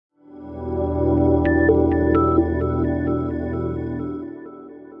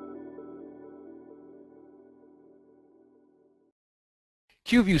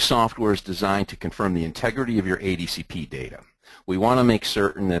QView software is designed to confirm the integrity of your ADCP data. We want to make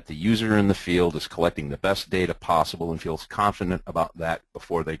certain that the user in the field is collecting the best data possible and feels confident about that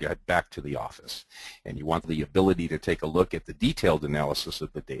before they get back to the office. And you want the ability to take a look at the detailed analysis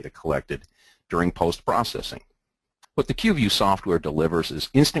of the data collected during post-processing. What the QView software delivers is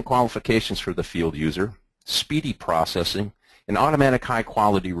instant qualifications for the field user, speedy processing, and automatic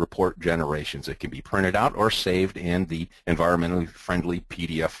high-quality report generations that can be printed out or saved in the environmentally friendly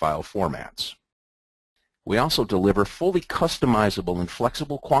PDF file formats. We also deliver fully customizable and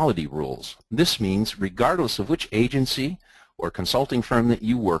flexible quality rules. This means regardless of which agency or consulting firm that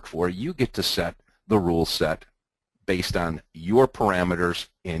you work for, you get to set the rule set based on your parameters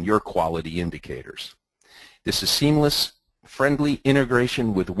and your quality indicators. This is seamless, friendly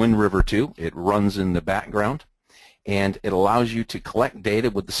integration with WinRiver 2. It runs in the background, and it allows you to collect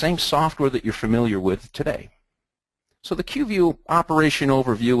data with the same software that you're familiar with today. So the QView operation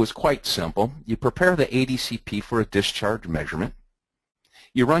overview is quite simple. You prepare the ADCP for a discharge measurement.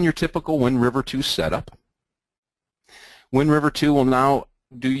 You run your typical WinRiver 2 setup. WinRiver 2 will now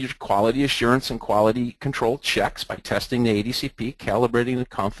do your quality assurance and quality control checks by testing the ADCP, calibrating the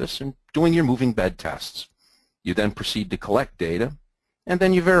compass, and doing your moving bed tests. You then proceed to collect data, and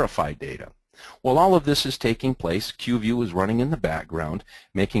then you verify data. While all of this is taking place, QView is running in the background,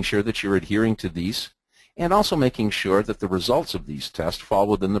 making sure that you're adhering to these, and also making sure that the results of these tests fall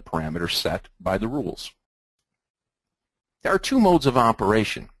within the parameters set by the rules. There are two modes of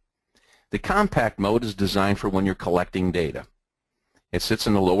operation. The compact mode is designed for when you're collecting data. It sits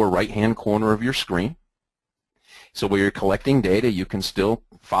in the lower right-hand corner of your screen. So when you're collecting data, you can still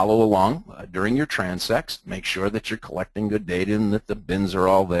follow along during your transects. Make sure that you're collecting good data and that the bins are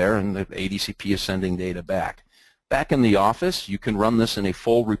all there and the ADCP is sending data back. Back in the office, you can run this in a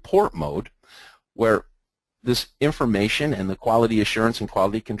full report mode where this information and the quality assurance and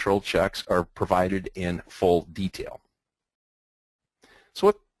quality control checks are provided in full detail. So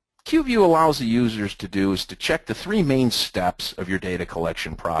what QView allows the users to do is to check the three main steps of your data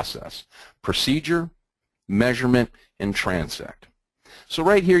collection process: procedure, measurement, and transect. So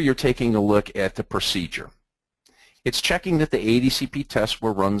right here you're taking a look at the procedure. It's checking that the ADCP tests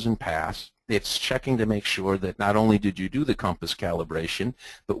were runs and passed. It's checking to make sure that not only did you do the compass calibration,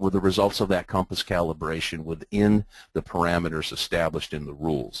 but were the results of that compass calibration within the parameters established in the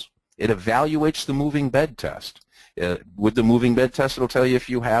rules. It evaluates the moving bed test. With the moving bed test, it'll tell you if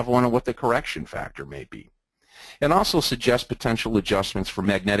you have one and what the correction factor may be. And also suggests potential adjustments for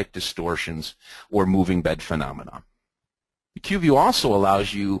magnetic distortions or moving bed phenomena. QView also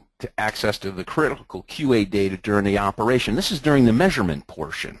allows you to access to the critical QA data during the operation. This is during the measurement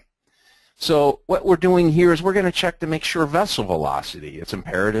portion. So what we're doing here is we're going to check to make sure vessel velocity. It's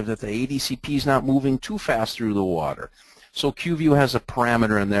imperative that the ADCP is not moving too fast through the water. So QView has a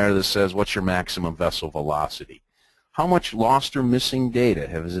parameter in there that says what's your maximum vessel velocity. How much lost or missing data?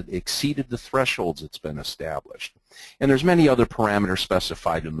 Has it exceeded the thresholds that's been established? And there's many other parameters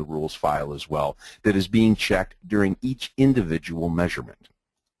specified in the rules file as well that is being checked during each individual measurement.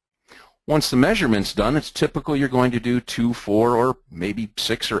 Once the measurement's done, it's typical you're going to do 2, 4, or maybe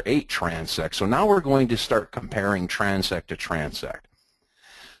 6 or 8 transects. So now we're going to start comparing transect to transect.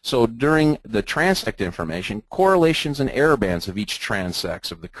 So during the transect information, correlations and error bands of each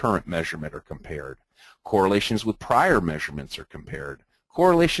transects of the current measurement are compared. Correlations with prior measurements are compared.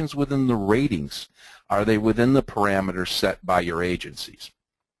 Correlations within the ratings, are they within the parameters set by your agencies?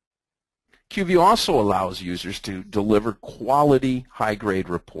 QView also allows users to deliver quality high-grade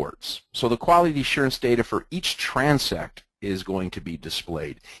reports. So the quality assurance data for each transect is going to be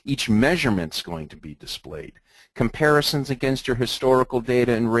displayed. Each measurement is going to be displayed. Comparisons against your historical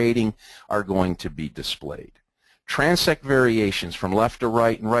data and rating are going to be displayed. Transect variations from left to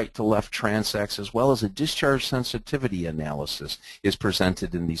right and right to left transects, as well as a discharge sensitivity analysis, is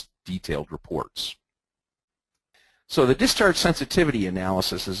presented in these detailed reports. So the discharge sensitivity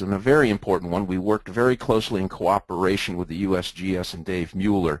analysis is a very important one. We worked very closely in cooperation with the USGS and Dave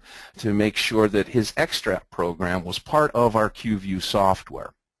Mueller to make sure that his extract program was part of our QView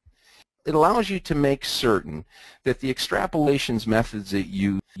software. It allows you to make certain that the extrapolations methods that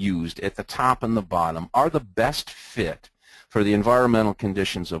you used at the top and the bottom are the best fit for the environmental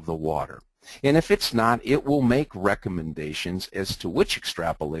conditions of the water. And if it's not, it will make recommendations as to which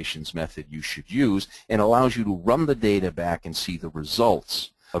extrapolations method you should use and allows you to run the data back and see the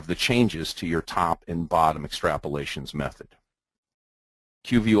results of the changes to your top and bottom extrapolations method.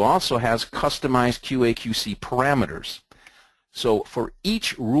 QView also has customized QA/QC parameters. So for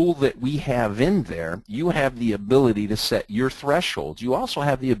each rule that we have in there, you have the ability to set your thresholds. You also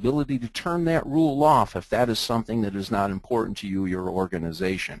have the ability to turn that rule off if that is something that is not important to you or your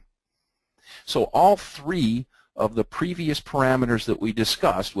organization. So all three of the previous parameters that we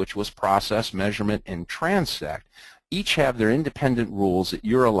discussed, which was process, measurement, and transect, each have their independent rules that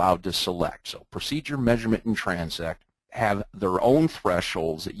you're allowed to select. So procedure, measurement, and transect have their own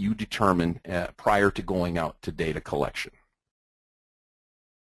thresholds that you determine prior to going out to data collection.